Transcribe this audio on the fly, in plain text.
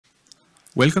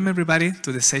Welcome everybody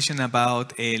to the session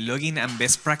about logging and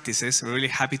best practices. We're really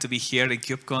happy to be here at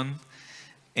KubeCon.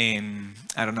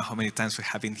 I don't know how many times we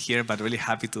have been here, but really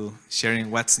happy to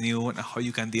sharing what's new and how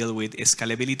you can deal with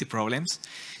scalability problems.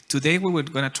 Today we were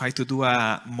going to try to do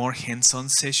a more hands-on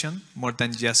session, more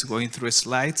than just going through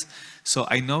slides. So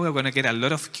I know we're going to get a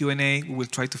lot of Q&A. We will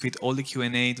try to fit all the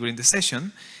Q&A during the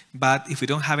session. But if we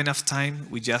don't have enough time,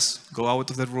 we just go out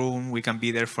of the room. We can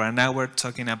be there for an hour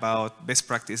talking about best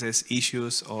practices,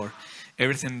 issues, or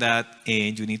everything that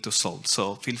you need to solve.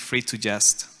 So feel free to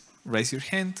just raise your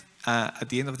hand at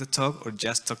the end of the talk or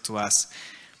just talk to us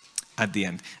at the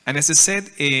end. And as I said,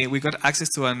 we got access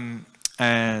to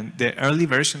the early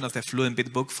version of the Fluent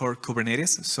Bit book for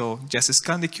Kubernetes. So just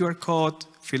scan the QR code,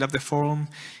 fill up the form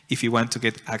if you want to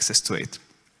get access to it.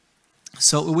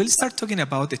 So we will start talking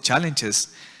about the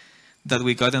challenges that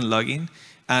we got in logging.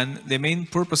 And the main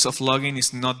purpose of logging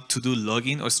is not to do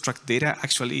logging or extract data.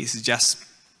 Actually, it's just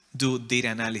do data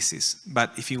analysis.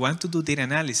 But if you want to do data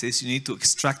analysis, you need to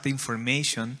extract the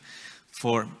information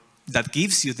that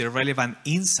gives you the relevant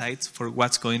insights for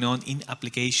what's going on in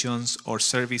applications or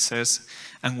services.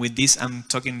 And with this, I'm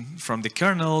talking from the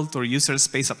kernel to user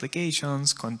space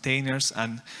applications, containers,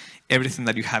 and everything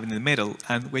that you have in the middle.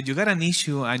 And when you got an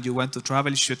issue and you want to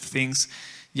troubleshoot things,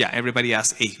 yeah, everybody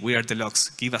asks, hey, where are the logs?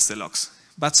 Give us the logs.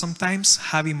 But sometimes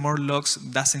having more logs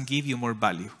doesn't give you more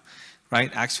value,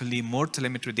 right? Actually, more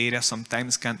telemetry data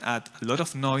sometimes can add a lot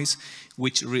of noise,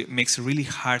 which makes it really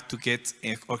hard to get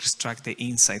or extract the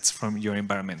insights from your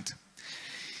environment.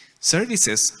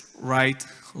 Services write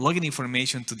logging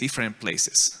information to different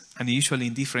places, and usually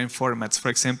in different formats. For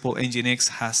example, Nginx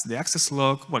has the access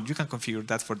log. Well, you can configure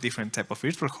that for different type of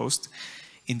virtual host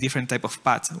in different type of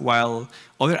paths, while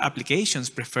other applications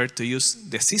prefer to use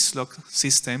the Syslog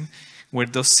system, where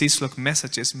those Syslog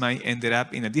messages might end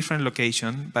up in a different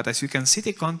location, but as you can see,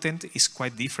 the content is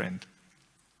quite different.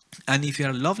 And if you're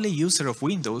a lovely user of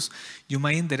Windows, you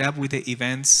might end up with the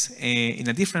events in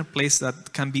a different place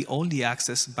that can be only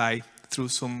accessed through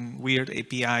some weird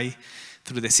API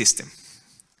through the system.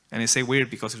 And I say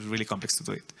weird because it's really complex to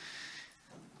do it.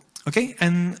 Okay,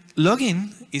 and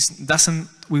logging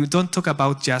we don't talk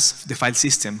about just the file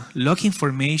system. Log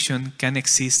information can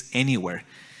exist anywhere.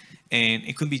 And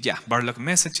it could be, yeah, var log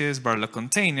messages, var log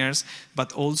containers,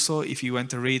 but also if you want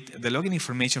to read the logging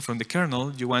information from the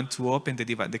kernel, you want to open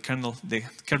the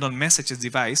kernel messages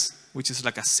device, which is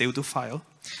like a pseudo file.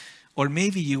 Or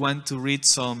maybe you want to read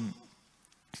some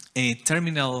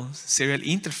terminal serial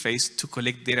interface to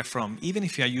collect data from. Even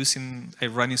if you are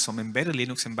running some embedded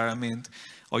Linux environment,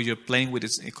 or you're playing with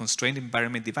a constrained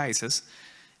environment devices,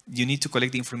 you need to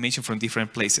collect the information from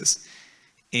different places.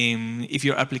 If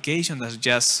your application is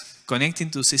just connecting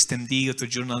to system D or to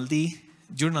journal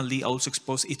D also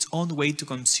exposes its own way to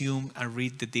consume and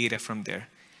read the data from there.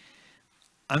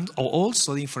 And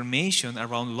also the information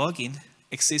around logging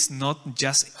exists not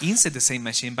just inside the same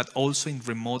machine, but also in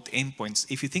remote endpoints.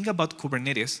 If you think about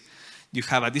Kubernetes, you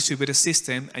have a distributed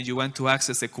system and you want to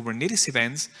access the Kubernetes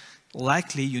events,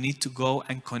 likely you need to go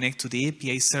and connect to the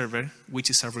API server, which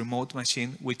is a remote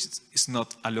machine, which is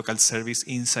not a local service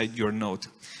inside your node.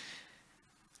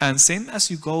 And same as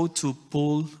you go to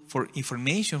pull for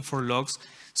information for logs,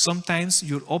 sometimes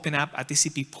you open up a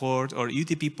TCP port or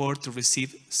UDP port to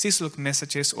receive Syslog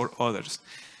messages or others.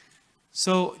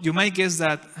 So you might guess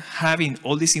that having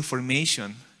all this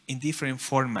information in different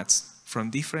formats from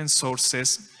different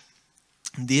sources,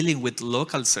 dealing with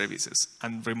local services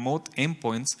and remote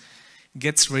endpoints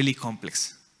gets really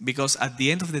complex, because at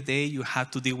the end of the day, you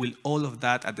have to deal with all of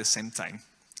that at the same time.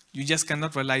 You just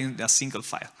cannot rely on a single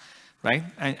file, right?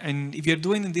 And if you're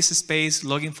doing in this space,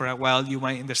 logging for a while, you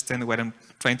might understand what I'm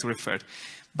trying to refer.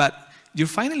 But your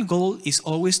final goal is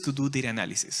always to do data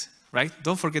analysis, right?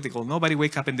 Don't forget the goal. Nobody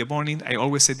wake up in the morning. I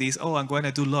always say this, oh, I'm going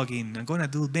to do logging. I'm going to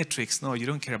do metrics. No, you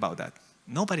don't care about that.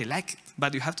 Nobody likes it,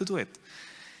 but you have to do it.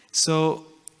 So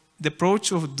the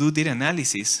approach of do data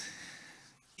analysis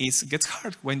gets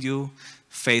hard when you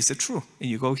face the truth. And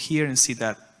you go here and see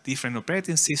that different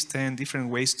operating system, different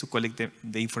ways to collect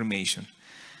the information.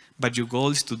 But your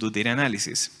goal is to do data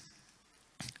analysis.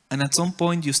 And at some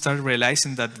point, you start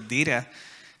realizing that the data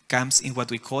comes in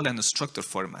what we call an unstructured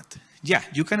format. Yeah,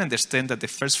 you can understand that the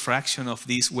first fraction of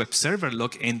this web server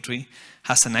log entry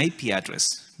has an IP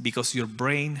address, because your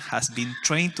brain has been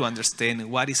trained to understand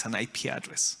what is an IP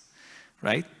address,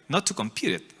 right? Not to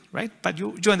compute it, right? But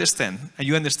you understand. And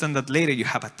you understand that later you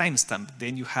have a timestamp.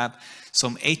 Then you have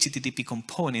some HTTP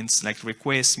components like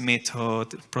request,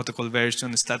 method, protocol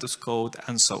version, status code,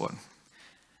 and so on.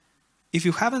 If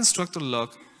you have an unstructured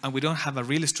log, and we don't have a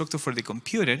real structure for the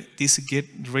computer, this gets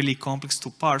really complex to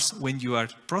parse when you are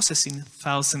processing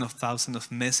thousands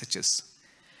of messages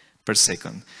per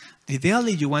second.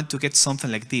 Ideally, you want to get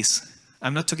something like this.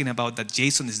 I'm not talking about that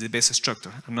JSON is the best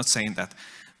structure. I'm not saying that.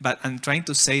 But I'm trying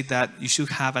to say that you should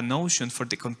have a notion for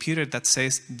the computer that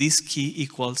says this key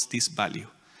equals this value.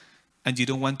 And you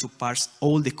don't want to parse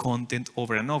all the content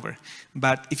over and over.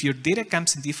 But if your data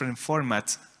comes in different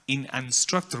formats in an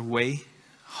unstructured way,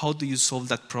 how do you solve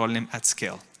that problem at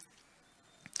scale?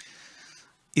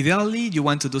 Ideally, you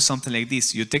want to do something like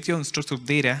this. You take your unstructured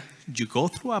data, you go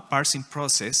through a parsing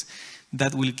process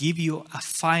that will give you a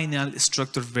final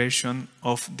structured version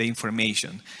of the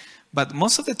information. But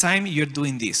most of the time, you're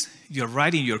doing this. You're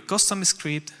writing your custom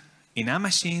script in a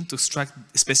machine to extract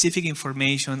specific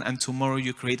information, and tomorrow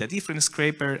you create a different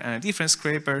scraper and a different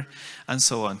scraper, and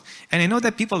so on. And I know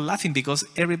that people are laughing because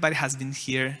everybody has been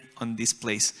here on this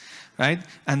place, right?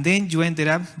 And then you ended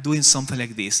up doing something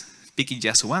like this, picking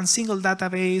just one single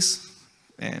database.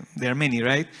 There are many,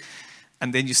 right?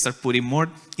 And then you start putting more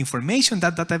information in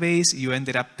that database, you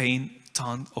ended up paying a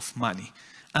ton of money.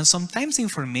 And sometimes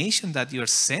information that you're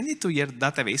sending to your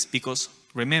database, because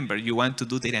remember, you want to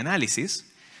do data analysis,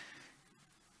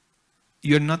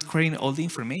 you're not creating all the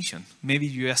information. Maybe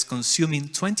you're just consuming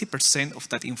 20% of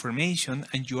that information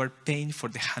and you are paying for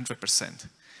the 100%.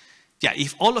 Yeah,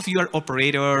 if all of you are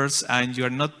operators and you're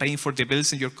not paying for the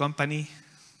bills in your company,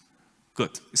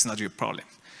 good, it's not your problem.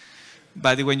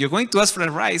 But when you're going to ask for a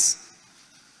rise,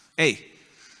 hey,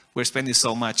 we're spending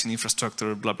so much in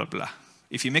infrastructure, blah, blah, blah.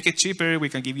 If you make it cheaper, we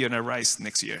can give you a rise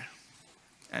next year.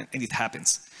 And it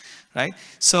happens, right?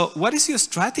 So what is your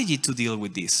strategy to deal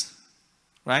with this,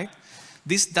 right?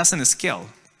 This doesn't scale.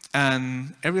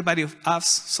 And everybody of us,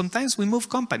 sometimes we move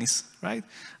companies, right?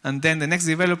 And then the next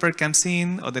developer comes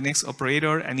in, or the next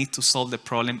operator, and need to solve the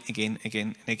problem again,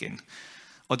 and again.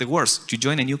 Or the worst, you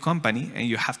join a new company and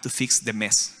you have to fix the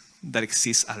mess that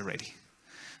exists already,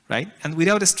 right? And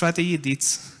without a strategy,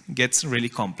 this gets really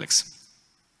complex.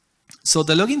 So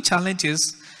the logging challenge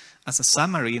is, as a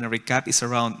summary and a recap, is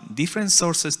around different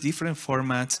sources, different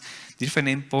formats, different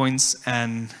endpoints,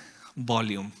 and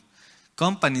volume.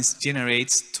 Companies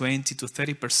generate 20 to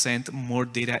 30% more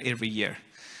data every year.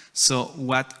 So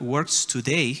what works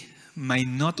today might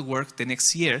not work the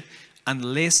next year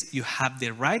unless you have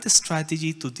the right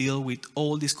strategy to deal with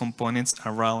all these components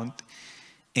around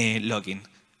logging.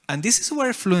 And this is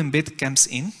where Fluent Bit comes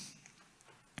in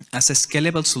as a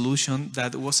scalable solution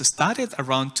that was started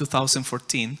around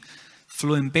 2014.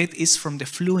 Fluent Bit is from the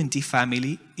Fluent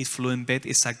family. Fluent Bit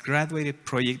is a graduated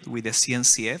project with the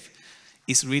CNCF.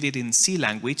 It's written in C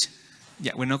language.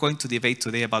 Yeah, we're not going to debate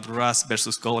today about Rust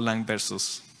versus Golang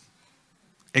versus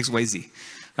XYZ,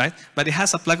 right? But it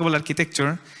has a pluggable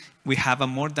architecture. We have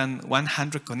more than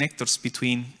 100 connectors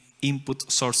between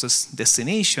input sources,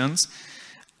 destinations,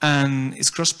 and it's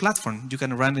cross-platform. You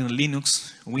can run it in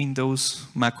Linux, Windows,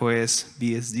 macOS,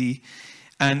 BSD,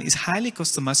 and it's highly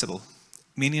customizable,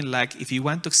 meaning like if you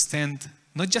want to extend,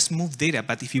 not just move data,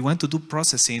 but if you want to do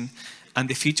processing, and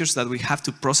the features that we have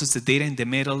to process the data in the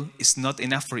middle is not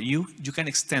enough for you, you can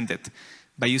extend it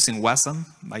by using WASM,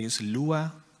 by using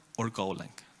Lua, or Golang,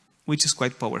 which is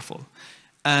quite powerful.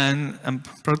 And I'm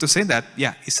proud to say that,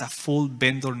 yeah, it's a full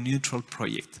vendor-neutral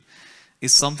project.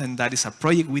 It's something that is a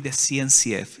project with the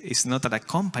CNCF. It's not that a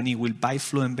company will buy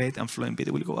Fluent Bit and Fluent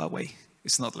Bit will go away.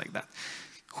 It's not like that.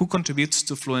 Who contributes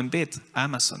to Fluent Bit?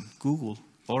 Amazon, Google,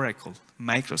 Oracle,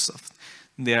 Microsoft.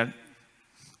 There are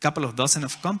couple of dozen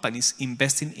of companies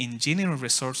investing engineering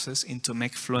resources into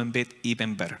make Fluent Bit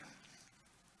even better.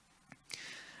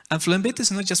 And Fluent Bit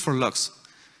is not just for logs.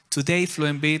 Today,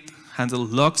 Fluent Bit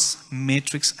handles logs,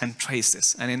 metrics, and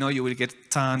traces. And I know you will get a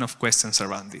ton of questions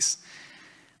around this.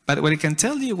 But what I can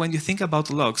tell you when you think about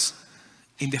logs,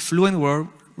 in the Fluent world,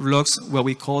 logs, what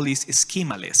we call is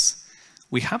schemaless.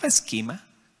 We have a schema,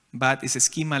 but it's a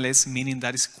schemaless, meaning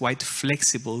that it's quite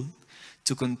flexible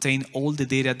to contain all the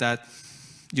data that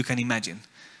you can imagine.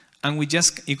 And we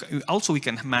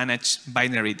can manage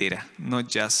binary data, not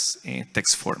just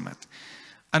text format.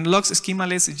 And logs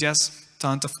schemaless is just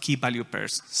tons of key value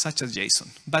pairs, such as JSON.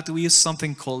 But we use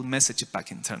something called message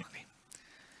pack internally.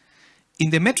 In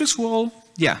the metrics world,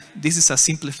 yeah, this is a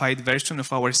simplified version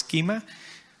of our schema.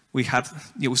 We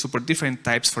support different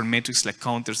types for metrics like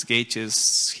counters, gauges,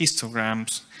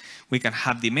 histograms. We can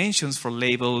have dimensions for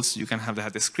labels. You can have the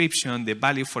description, the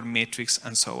value for metrics,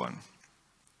 and so on.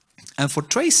 And for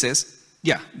traces,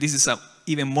 yeah, this is an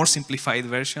even more simplified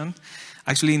version.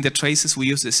 Actually, in the traces, we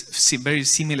use this very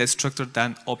similar structure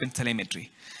than OpenTelemetry.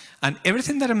 And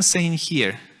everything that I'm saying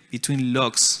here between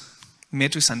logs,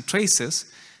 metrics, and traces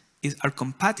are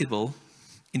compatible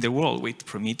in the world with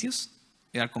Prometheus.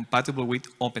 They are compatible with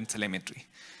OpenTelemetry.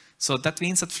 So that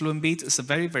means that Fluent Bit is a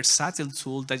very versatile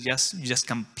tool that you just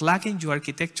can plug in your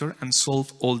architecture and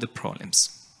solve all the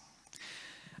problems.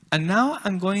 And now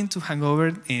I'm going to hand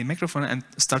over a microphone and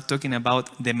start talking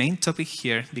about the main topic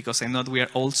here, because I know we are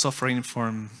all suffering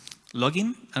from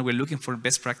logging and we're looking for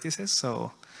best practices.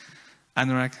 So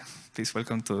Anurag, please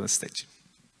welcome to the stage.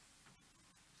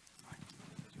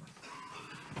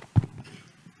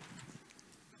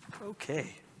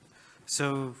 Okay,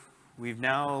 so we've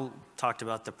now talked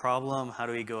about the problem. How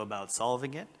do we go about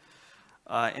solving it?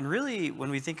 And really, when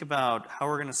we think about how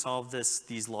we're going to solve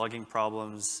these logging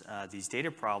problems, these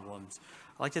data problems,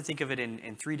 I like to think of it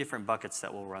in three different buckets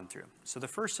that we'll run through. So the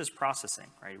first is processing,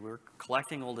 right? We're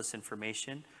collecting all this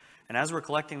information. And as we're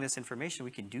collecting this information,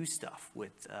 we can do stuff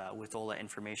with all the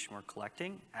information we're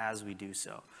collecting as we do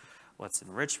so. What's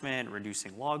enrichment,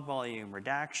 reducing log volume,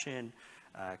 redaction,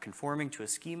 conforming to a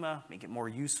schema, make it more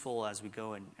useful as we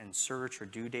go and search or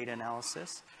do data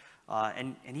analysis.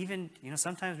 And even,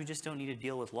 sometimes we just don't need to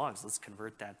deal with logs. Let's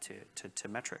convert that to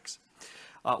metrics.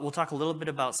 We'll talk a little bit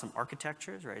about some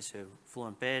architectures, right? So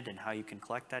Fluent Bit and how you can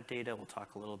collect that data. We'll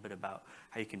talk a little bit about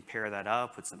how you can pair that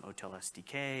up with some OTel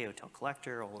SDK, OTel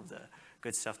Collector, all of the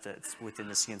good stuff that's within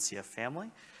the CNCF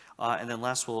family. And then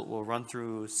last, we'll run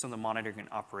through some of the monitoring and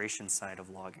operations side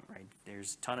of logging, right?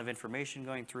 There's a ton of information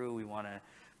going through. We want to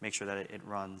make sure that it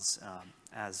runs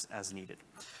as needed.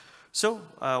 So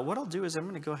what I'll do is I'm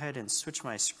going to go ahead and switch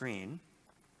my screen.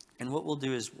 And what we'll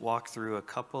do is walk through a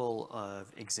couple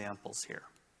of examples here.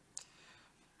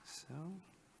 So,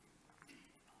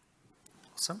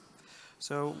 awesome.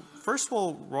 So first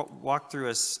we'll walk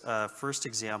through a first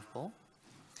example.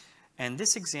 And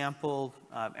this example,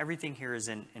 everything here is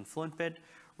in Fluent Bit.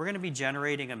 We're going to be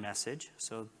generating a message.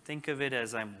 So think of it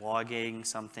as I'm logging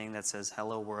something that says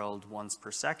hello world once per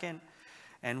second.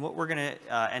 And what we're going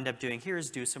to end up doing here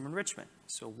is do some enrichment.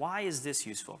 So why is this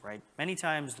useful, right? Many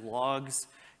times logs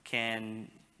can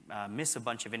miss a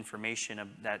bunch of information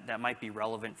that might be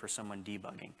relevant for someone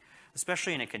debugging.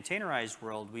 Especially in a containerized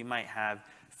world, we might have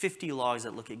 50 logs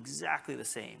that look exactly the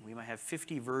same. We might have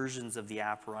 50 versions of the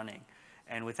app running.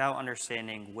 And without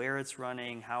understanding where it's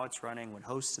running, how it's running, what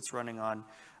host it's running on,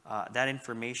 that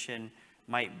information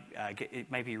might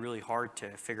be really hard to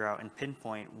figure out and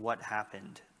pinpoint what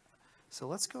happened. So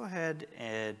let's go ahead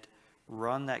and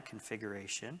run that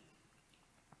configuration.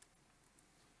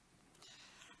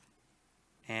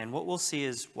 And what we'll see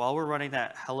is while we're running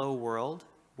that hello world,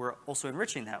 we're also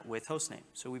enriching that with hostname.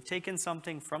 So we've taken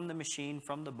something from the machine,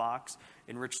 from the box,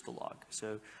 enriched the log.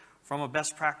 So from a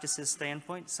best practices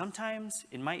standpoint, sometimes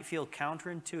it might feel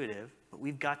counterintuitive, but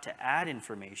we've got to add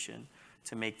information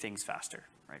to make things faster,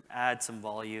 right? Add some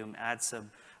volume, add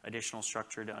some additional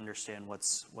structure to understand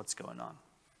what's going on.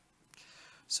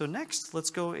 So next, let's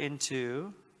go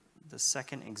into the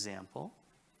second example.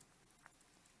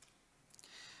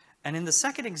 And in the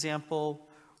second example,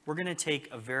 we're going to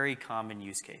take a very common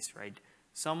use case, right?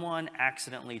 Someone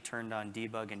accidentally turned on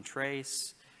debug and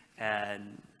trace,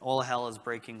 and all hell is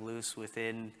breaking loose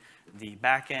within the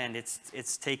backend.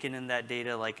 It's taken in that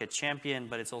data like a champion,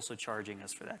 but it's also charging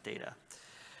us for that data.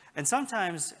 And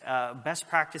sometimes best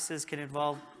practices can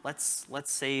involve let's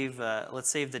save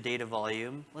the data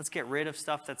volume. Let's get rid of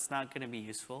stuff that's not going to be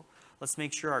useful. Let's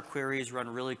make sure our queries run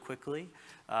really quickly,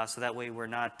 so that way we're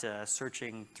not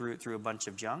searching through a bunch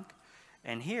of junk.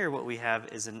 And here what we have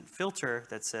is a filter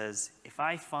that says if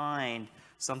I find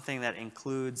something that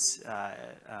includes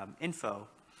info,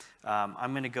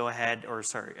 I'm going to go ahead, or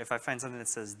sorry, if I find something that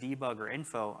says debug or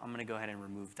info, I'm going to go ahead and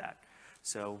remove that.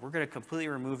 So we're going to completely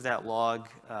remove that log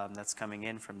that's coming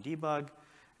in from debug.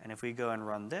 And if we go and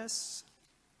run this,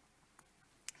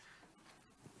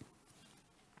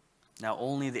 now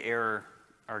only the error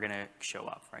are going to show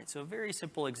up, right? So a very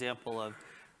simple example of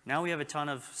now we have a ton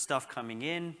of stuff coming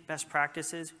in, best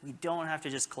practices. We don't have to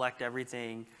just collect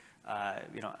everything,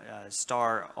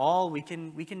 star all. We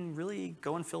can really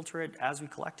go and filter it as we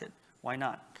collect it. Why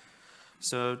not?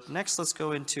 So next, let's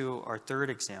go into our third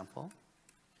example.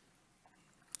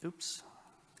 Oops,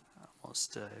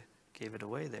 almost gave it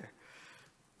away there.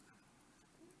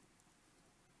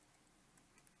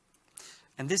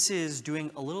 And this is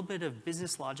doing a little bit of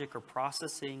business logic or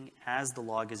processing as the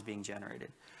log is being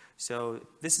generated. So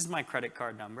this is my credit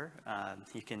card number.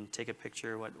 You can take a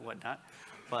picture, whatnot.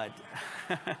 But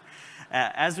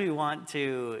as we want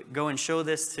to go and show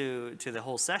this to the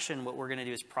whole session, what we're going to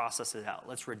do is process it out.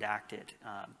 Let's redact it.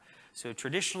 So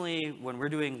traditionally, when we're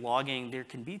doing logging, there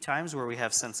can be times where we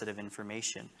have sensitive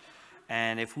information.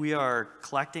 And if we are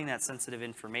collecting that sensitive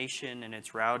information and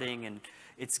it's routing and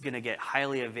it's going to get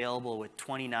highly available with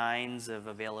 29s of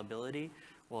availability,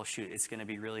 well, shoot, it's going to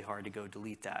be really hard to go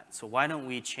delete that. So why don't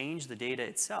we change the data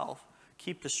itself,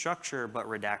 keep the structure, but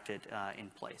redact it in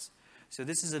place? So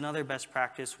this is another best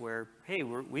practice where, hey,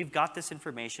 we've got this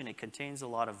information. It contains a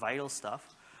lot of vital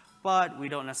stuff, but we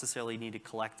don't necessarily need to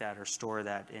collect that or store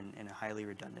that in a highly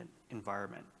redundant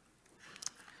environment.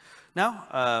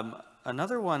 Now,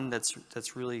 another one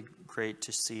that's really great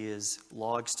to see is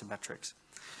logs to metrics.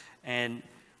 And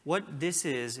what this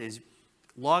is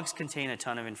logs contain a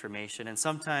ton of information, and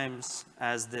sometimes,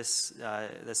 as this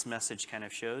message kind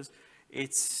of shows,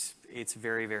 it's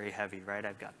very, very heavy, right?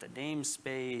 I've got the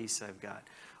namespace, I've got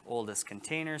all this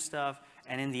container stuff,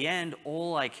 and in the end,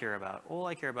 all I care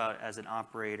about as an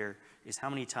operator is how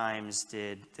many times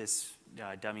did this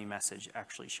dummy message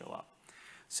actually show up.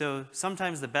 So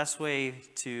sometimes the best way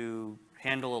to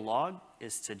handle a log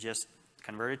is to just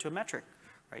convert it to a metric,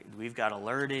 right? We've got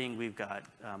alerting, we've got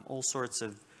all sorts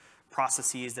of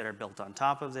processes that are built on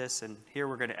top of this, and here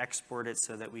we're going to export it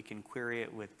so that we can query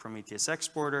it with Prometheus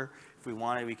Exporter. If we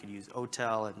wanted, we could use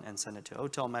OTel and send it to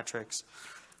OTel metrics.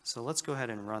 So let's go ahead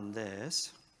and run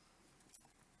this.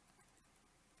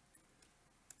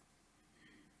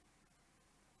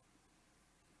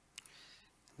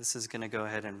 This is going to go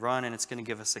ahead and run, and it's going to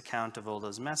give us a count of all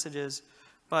those messages.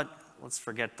 But let's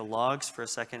forget the logs for a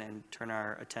second and turn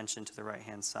our attention to the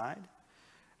right-hand side.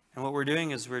 And what we're doing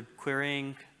is we're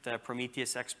querying the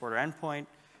Prometheus Exporter endpoint,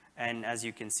 and as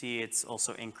you can see, it's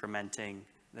also incrementing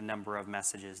the number of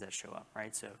messages that show up,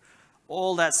 right? So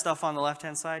all that stuff on the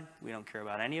left-hand side, we don't care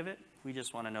about any of it. We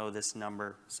just want to know this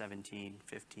number, 17,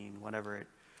 15, whatever it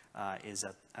is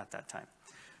at that time.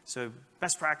 So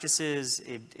best practices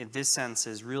in this sense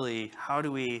is really how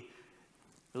do we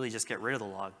really just get rid of the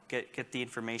log, get the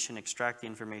information, extract the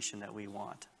information that we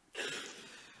want.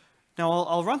 Now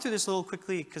I'll run through this a little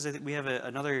quickly because I think we have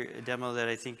another demo that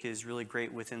I think is really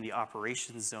great within the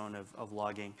operations zone of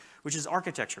logging, which is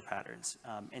architecture patterns.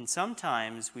 And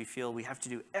sometimes we feel we have to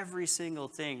do every single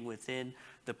thing within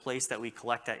the place that we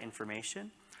collect that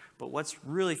information. But what's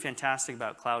really fantastic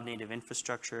about cloud-native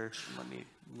infrastructure, let me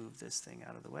move this thing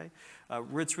out of the way.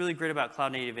 What's really great about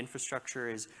cloud-native infrastructure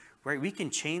is, right, we can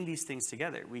chain these things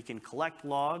together. We can collect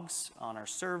logs on our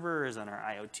servers, on our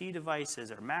IoT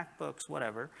devices, our MacBooks,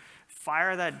 whatever,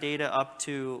 fire that data up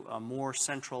to a more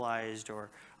centralized or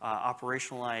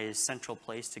operationalized central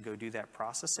place to go do that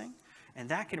processing. And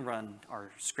that can run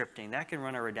our scripting, that can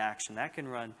run our redaction, that can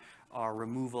run our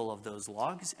removal of those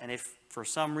logs. And if for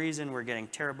some reason we're getting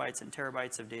terabytes and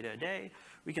terabytes of data a day,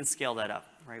 we can scale that up,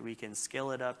 right? We can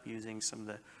scale it up using some of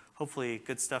the hopefully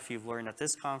good stuff you've learned at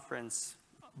this conference,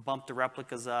 bump the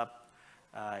replicas up,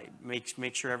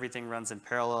 make sure everything runs in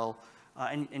parallel.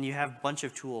 And you have a bunch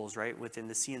of tools, right, within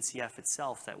the CNCF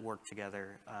itself that work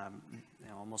together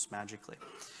almost magically.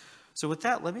 So with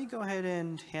that, let me go ahead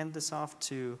and hand this off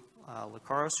to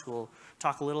Lakaros, who will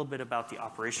talk a little bit about the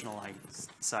operational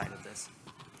side of this.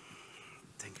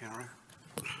 Thank you, Aaron.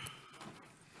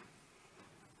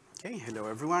 Okay, hello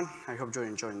everyone. I hope you're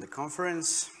enjoying the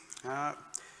conference.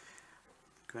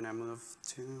 Gonna move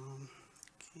to,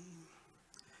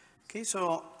 okay,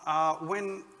 so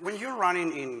when you're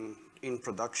running in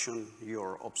production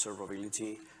your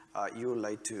observability, you would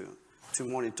like to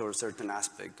monitor a certain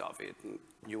aspect of it.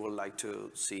 You would like to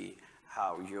see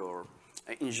how your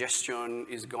ingestion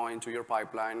is going to your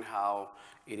pipeline, how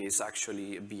it is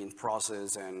actually being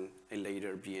processed and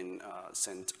later being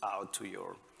sent out to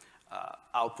your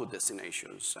output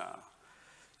destinations.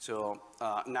 So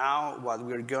now what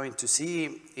we're going to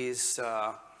see is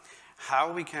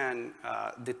how we can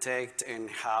detect and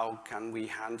how can we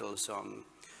handle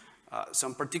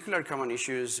some particular common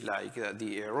issues like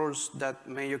the errors that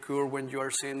may occur when you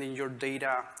are sending your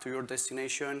data to your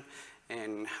destination,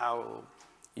 and how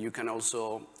you can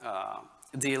also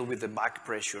deal with the back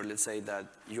pressure. Let's say that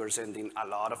you're sending a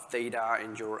lot of data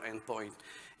and your endpoint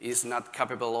is not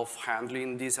capable of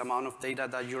handling this amount of data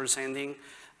that you're sending.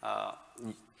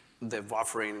 The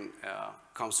buffering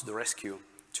comes to the rescue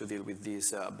to deal with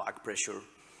this back pressure.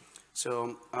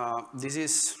 So this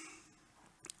is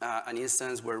an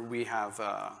instance where we have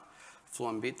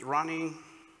Fluent Bit running.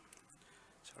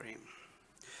 Sorry.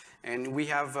 And we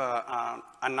have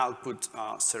an output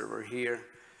server here.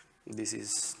 This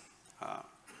is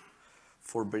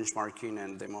for benchmarking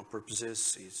and demo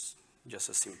purposes. It's just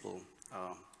a simple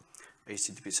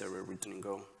HTTP server written in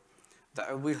Go.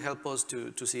 That will help us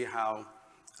to see how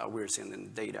we're sending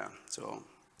data. So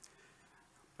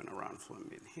I'm going to run Fluent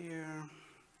Bit here.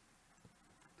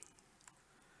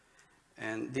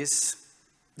 And this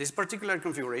This particular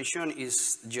configuration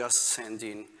is just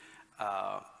sending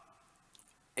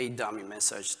a dummy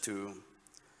message to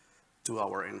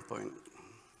our endpoint.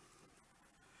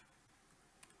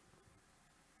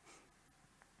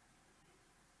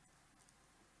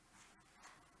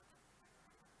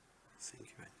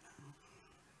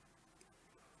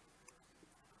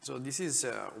 So this is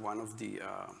one of the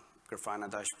Grafana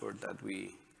dashboard that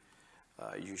we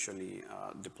usually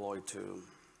deploy to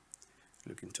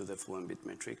look into the Fluent Bit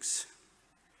metrics.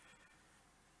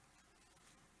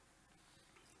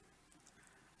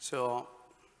 So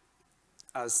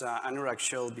as Anurag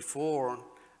showed before,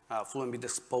 Fluent Bit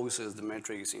exposes the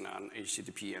metrics in an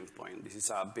HTTP endpoint. This is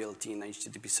a built-in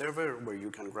HTTP server where you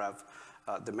can grab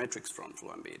the metrics from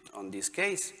Fluent Bit. On this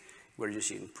case, we're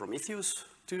using Prometheus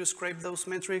to scrape those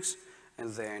metrics,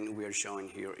 and then we are showing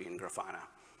here in Grafana.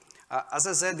 As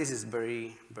I said, this is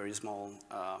very, very small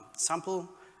sample,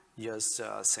 just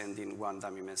sending one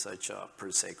dummy message per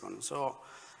second. So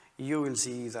you will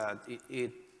see that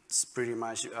it's pretty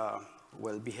much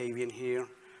well behaving here,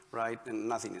 right? And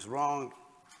nothing is wrong,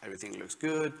 everything looks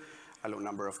good, a low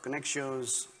number of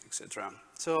connections, etc.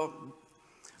 So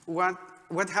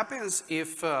what happens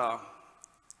if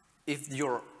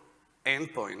your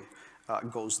endpoint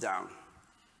goes down?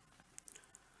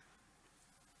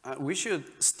 We should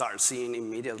start seeing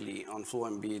immediately on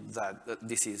Fluent Bit that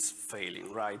this is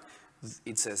failing, right?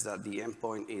 It says that the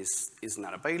endpoint is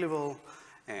not available,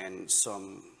 and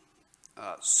some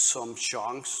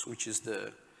chunks, which is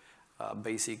the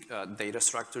basic data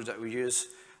structure that we use,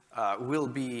 will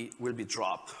be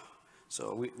dropped.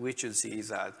 So we should see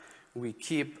that we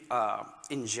keep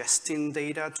ingesting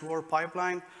data to our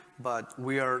pipeline, but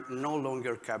we are no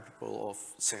longer capable of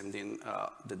sending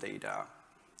the data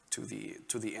to the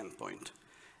endpoint.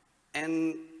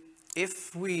 And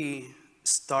if we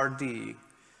start the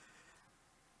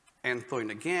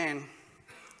endpoint again,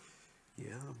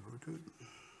 yeah, we're good.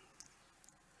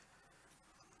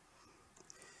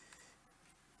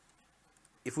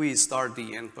 If we start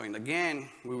the endpoint again,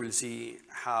 we will see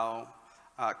how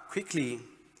quickly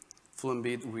Fluent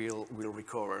Bit will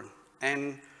recover.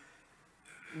 And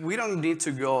we don't need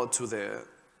to go to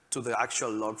the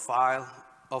actual log file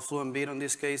of Fluent Bit in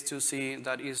this case to see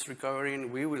that it's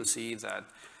recovering. We will see that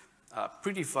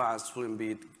pretty fast Fluent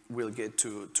Bit will get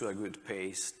to a good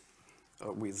pace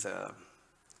with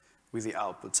the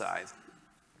output side.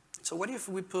 So what if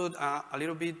we put a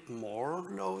little bit more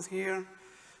load here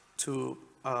to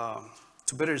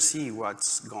better see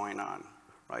what's going on,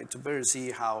 right? To better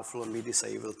see how Fluent Bit is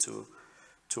able to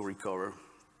recover.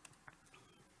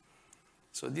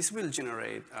 So this will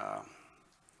generate a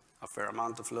fair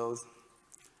amount of load.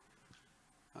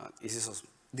 This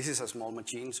is a small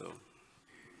machine, so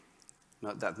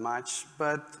not that much.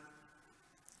 But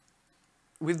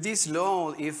with this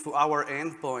load, if our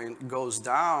endpoint goes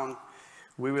down,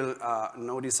 we will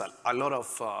notice a lot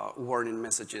of warning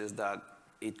messages that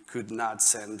it could not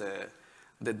send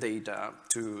the data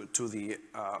to the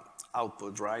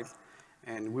output, right?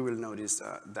 And we will notice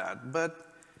that. But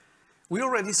we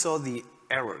already saw the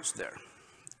errors there.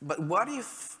 But what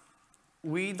if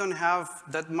we don't have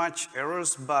that much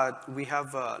errors, but we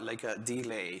have like a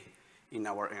delay in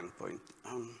our endpoint?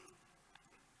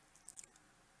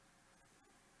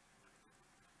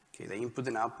 Okay, the input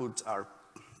and output are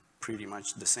pretty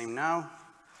much the same now.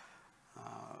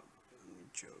 Let me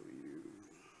show you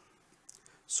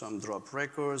some drop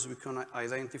records we can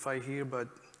identify here, but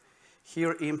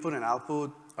here input and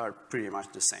output are pretty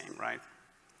much the same, right?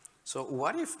 So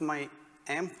what if my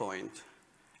endpoint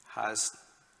has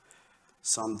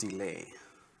some delay?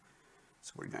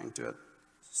 So we're going to add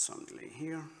some delay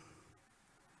here.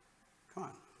 Come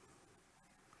on.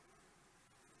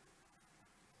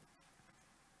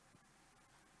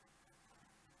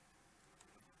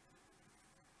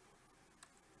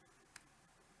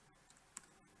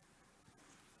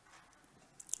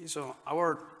 Okay, so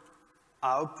our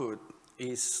output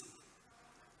is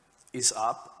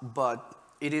up, but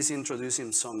it is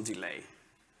introducing some delay.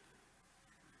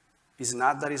 It's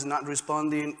not that it's not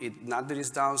responding, not that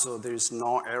it's down, so there is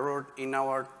no error in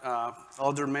our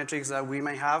other metrics that we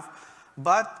may have,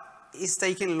 but it's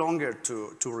taking longer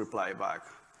to reply back.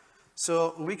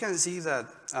 So we can see that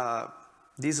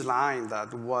this line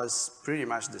that was pretty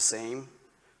much the same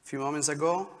a few moments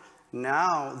ago,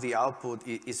 now the output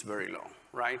is very low,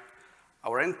 right?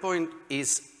 Our endpoint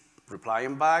is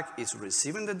replying back, is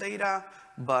receiving the data,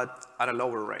 but at a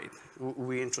lower rate.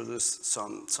 We introduce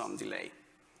some delay.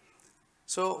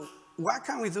 So what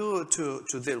can we do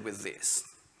to deal with this?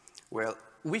 Well,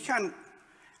 we can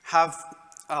have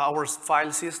our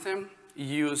file system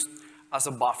used as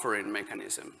a buffering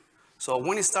mechanism. So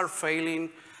when it starts failing,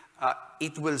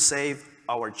 it will save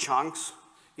our chunks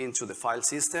into the file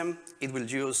system. It will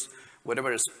use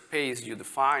whatever space you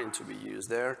define to be used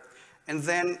there. And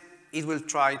then it will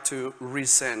try to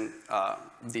resend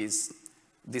this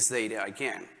data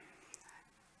again.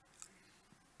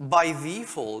 By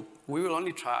default, we will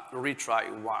only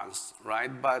retry once, right?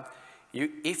 But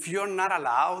if you're not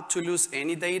allowed to lose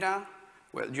any data,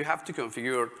 well, you have to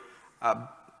configure a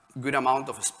good amount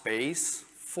of space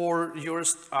for your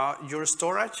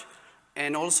storage,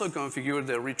 and also configure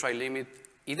the retry limit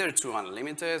either to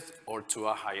unlimited or to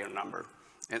a higher number.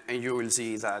 And you will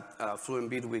see that Fluent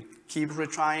Bit will keep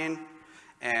retrying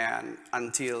and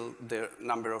until the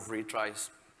number of retries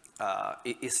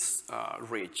is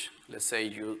reached. Let's say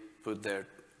you put there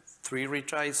 3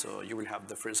 retries, so you will have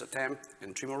the first attempt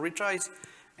and 3 more retries,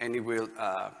 and it will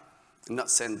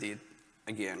not send it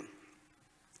again.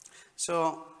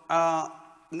 So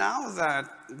now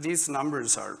that these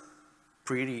numbers are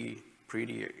pretty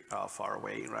far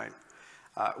away, right?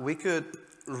 We could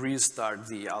restart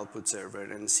the output server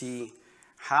and see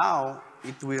how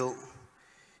it will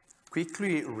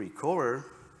quickly recover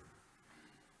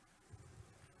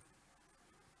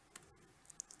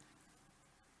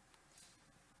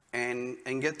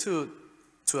and get to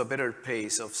a better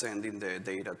pace of sending the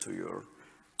data to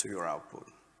your output.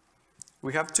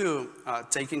 We have to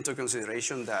take into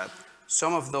consideration that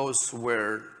some of those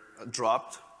were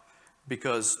dropped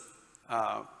because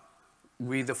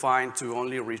we defined to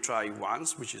only retry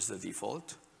once, which is the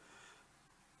default.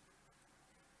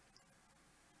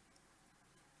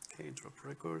 Okay, drop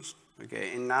records.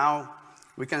 Okay, and now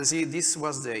we can see this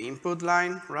was the input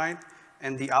line, right?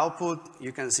 And the output,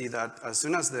 you can see that as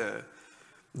soon as the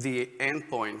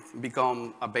endpoint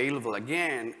become available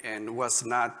again and was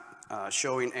not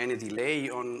showing any delay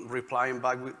on replying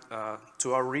back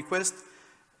to our request,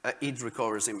 it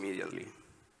recovers immediately,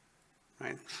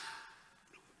 right?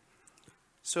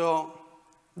 So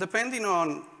depending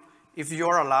on if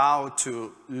you're allowed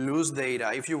to lose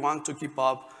data, if you want to keep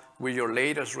up with your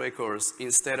latest records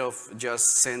instead of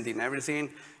just sending everything,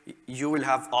 you will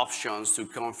have options to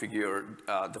configure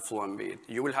the Fluent Bit.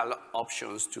 You will have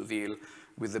options to deal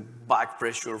with the back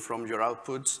pressure from your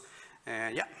outputs.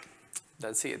 And yeah,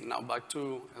 that's it. Now back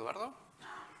to Eduardo.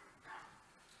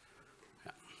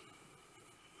 Yeah.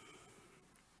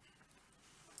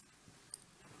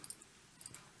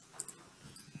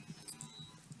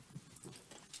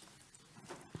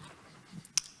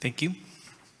 Thank you.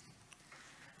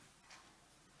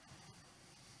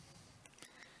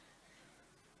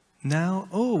 Now,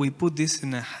 oh, we put this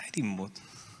in a hiding mode.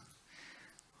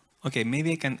 Okay,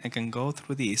 maybe I can go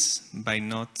through this by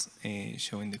not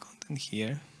showing the content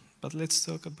here, but let's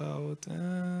talk about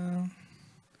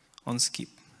on skip.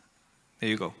 There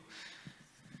you go.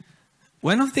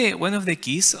 One of the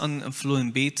keys on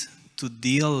Fluent Bit to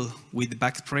deal with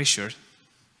back pressure.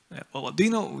 Well, do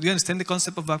you understand the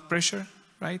concept of back pressure,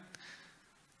 right?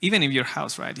 Even in your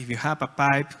house, right? If you have a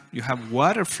pipe, you have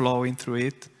water flowing through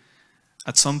it.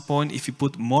 At some point, if you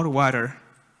put more water,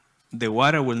 the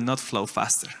water will not flow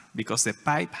faster because the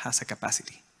pipe has a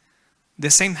capacity.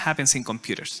 The same happens in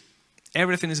computers.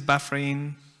 Everything is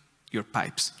buffering your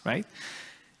pipes, right?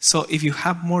 So if you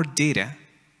have more data,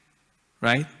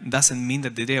 right, doesn't mean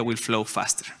that the data will flow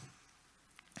faster.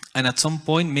 And at some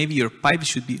point, maybe your pipe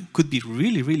could be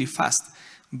really, really fast.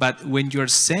 But when you're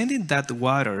sending that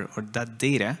water or that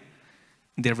data,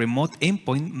 the remote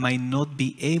endpoint might not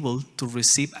be able to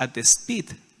receive at the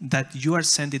speed that you are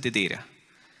sending the data.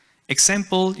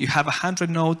 Example, you have 100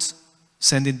 nodes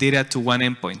sending data to one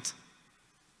endpoint.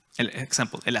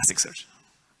 Example, Elasticsearch.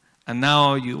 And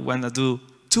now you want to do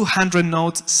 200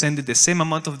 nodes sending the same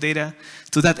amount of data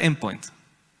to that endpoint.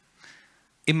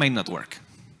 It might not work.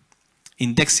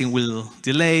 Indexing will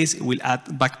delays, it will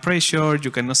add back pressure,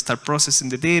 you cannot start processing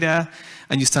the data,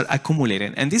 and you start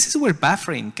accumulating. And this is where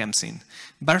buffering comes in.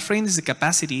 Buffering is the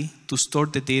capacity to store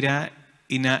the data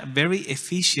in a very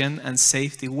efficient and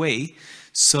safety way.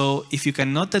 So if you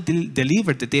cannot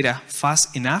deliver the data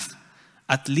fast enough,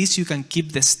 at least you can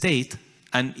keep the state,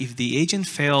 and if the agent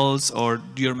fails or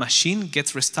your machine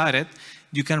gets restarted,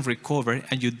 you can recover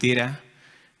and your data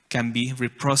can be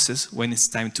reprocessed when it's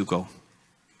time to go.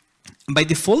 By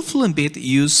default, Fluent Bit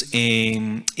uses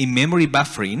in-memory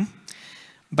buffering,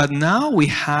 but now we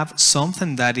have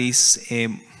something that is,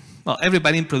 well,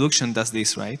 everybody in production does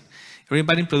this, right?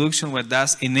 Everybody in production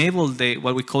does enable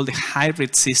what we call the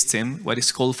hybrid system, what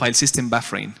is called file system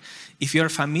buffering. If you are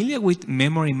familiar with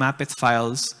memory mapped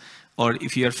files, or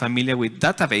if you are familiar with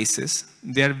databases,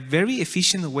 there are very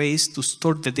efficient ways to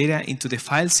store the data into the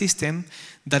file system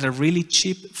that are really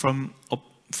cheap from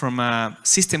from a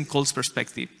system calls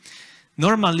perspective.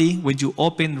 Normally, when you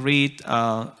open, read,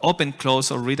 open,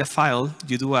 close, or read a file,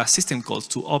 you do a system call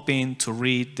to open, to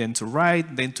read, then to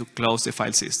write, then to close the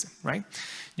file system, right?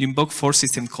 You invoke 4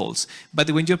 system calls.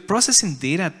 But when you're processing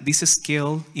data at this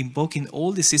scale, invoking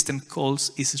all the system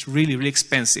calls is really, really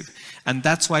expensive. And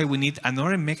that's why we need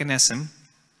another mechanism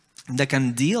that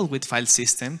can deal with file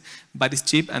system, but it's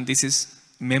cheap, and this is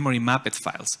memory mapped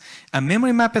files. And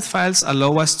memory mapped files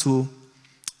allow us to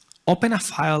open a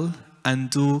file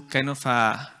and do kind of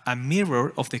a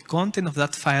mirror of the content of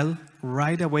that file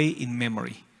right away in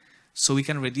memory. So we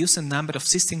can reduce the number of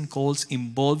system calls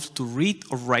involved to read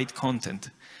or write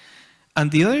content. And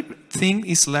the other thing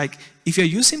is like, if you're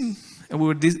using, we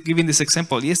were giving this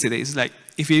example yesterday, it's like,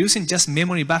 if you're using just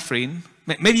memory buffering,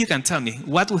 maybe you can tell me,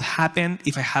 what would happen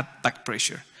if I have back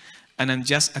pressure and I'm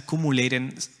just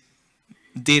accumulating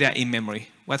data in memory?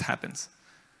 What happens?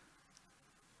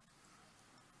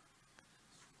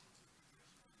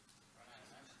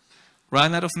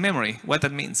 Run out of memory, what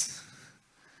that means?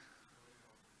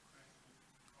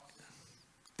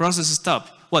 Process stop.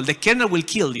 Well, the kernel will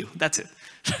kill you, that's it.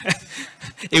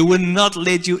 It will not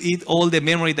let you eat all the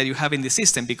memory that you have in the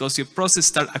system because your process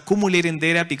starts accumulating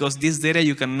data because this data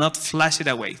you cannot flash it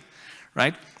away,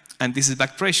 right? And this is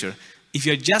back pressure. If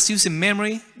you're just using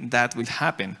memory, that will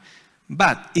happen.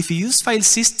 But if you use file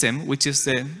system, which is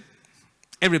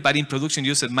everybody in production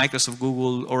uses Microsoft,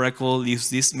 Google, Oracle, use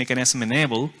this mechanism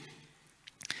enable,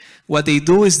 what they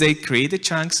do is they create the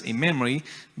chunks in memory,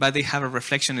 but they have a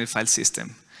reflection in the file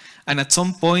system. And at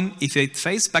some point, if they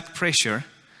face back pressure,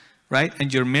 right,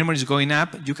 and your memory is going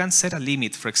up, you can set a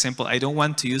limit. For example, I don't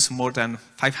want to use more than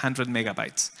 500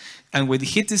 megabytes. And when you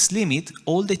hit this limit,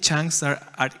 all the chunks that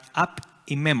are up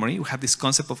in memory, we have this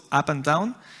concept of up and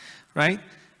down, right?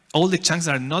 All the chunks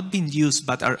that are not being used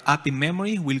but are up in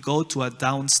memory will go to a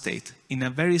down state in a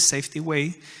very safety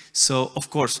way. So, of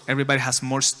course, everybody has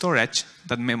more storage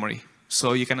than memory.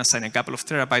 So you can assign a couple of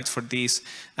terabytes for this.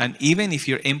 And even if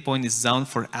your endpoint is down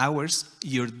for hours,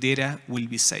 your data will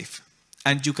be safe.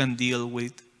 And you can deal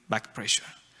with back pressure.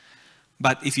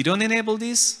 But if you don't enable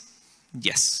this,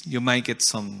 yes, you might get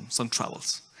some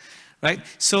troubles, right?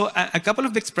 So a couple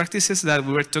of best practices that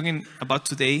we were talking about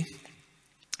today.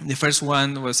 The first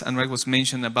one was, Anurag was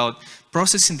mentioned about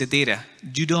processing the data.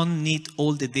 You don't need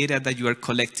all the data that you are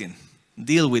collecting.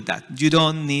 Deal with that. You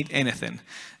don't need anything.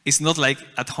 It's not like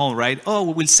at home, right? Oh,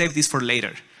 we will save this for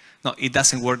later. No, it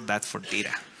doesn't work that for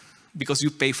data because you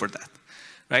pay for that,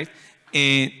 right?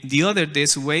 The other,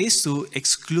 there's ways to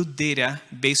exclude data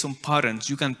based on patterns.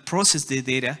 You can process the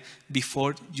data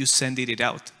before you send it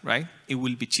out, right? It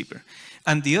will be cheaper.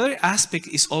 And the other aspect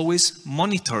is always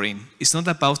monitoring. It's not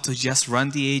about to just run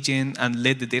the agent and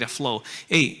let the data flow.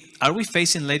 Hey, are we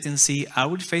facing latency? Are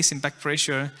we facing back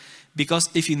pressure? Because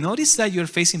if you notice that you're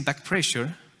facing back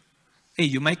pressure, hey,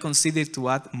 you might consider to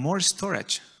add more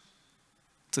storage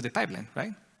to the pipeline,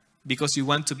 right? Because you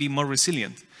want to be more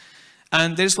resilient.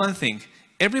 And there's one thing.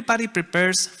 Everybody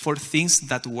prepares for things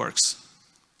that works.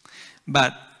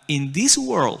 But in this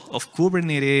world of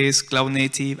Kubernetes, cloud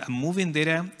native, and moving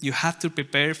data, you have to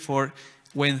prepare for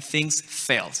when things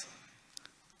fail.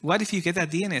 What if you get a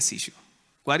DNS issue?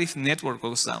 What if network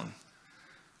goes down?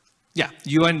 Yeah,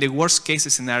 you are in the worst case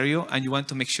scenario, and you want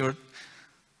to make sure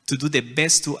to do the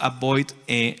best to avoid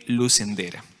losing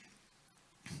data.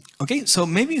 Okay, so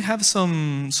maybe you have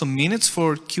some minutes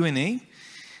for Q&A.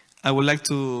 I would like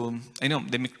to, I know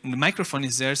the microphone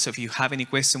is there, so if you have any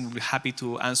question, we'll be happy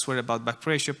to answer about back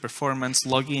pressure, performance,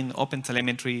 login,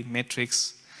 OpenTelemetry,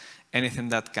 metrics, anything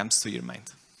that comes to your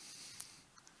mind.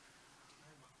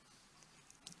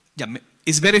 Yeah,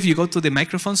 it's better if you go to the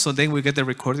microphone, so then we get the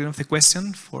recording of the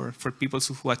question for people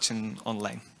who are watching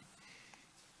online.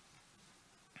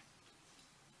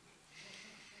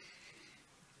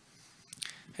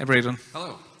 Hey, Braydon.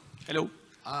 Hello. Hello.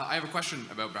 I have a question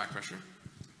about back pressure.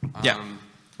 Yeah.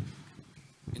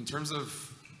 In terms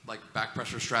of like back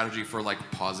pressure strategy for like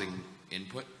pausing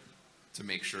input to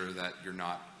make sure that you're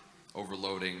not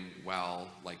overloading while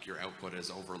like your output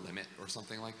is over limit or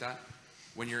something like that.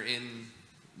 When you're in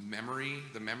memory,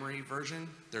 the memory version,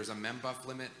 there's a membuf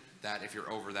limit that if you're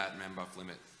over that membuf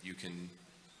limit, you can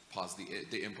pause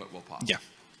the input will pause. Yeah.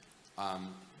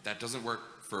 That doesn't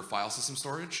work for file system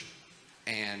storage,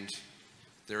 and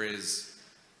there is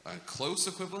a close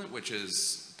equivalent, which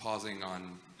is pausing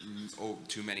on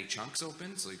too many chunks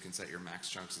open, so you can set your max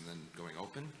chunks and then going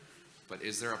open. But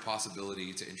is there a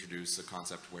possibility to introduce a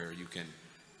concept where you can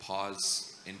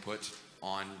pause input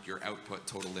on your output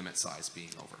total limit size being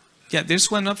over? Yeah, there's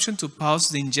one option to pause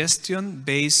the ingestion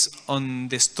based on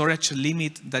the storage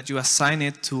limit that you assign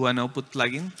it to an output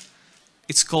plugin.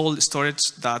 It's called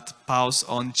storage.pause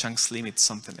on chunks limit,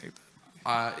 something like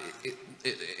that.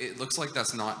 It looks like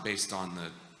that's not based on the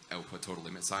output total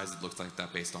limit size. It looks like that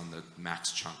based on the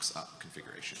max chunks up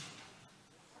configuration.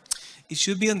 It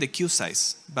should be on the queue size,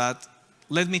 but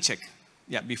let me check.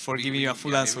 Yeah, before giving you a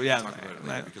full answer. Yeah, talk about it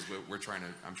later because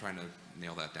I'm trying to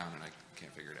nail that down and I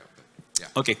can't figure it out. But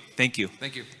yeah. Okay, thank you.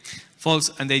 Thank you.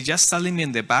 Folks, and they just telling me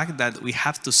in the back that we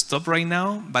have to stop right now,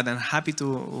 but I'm happy to,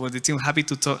 with the team, happy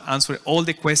to answer all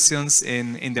the questions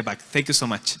in the back. Thank you so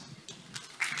much.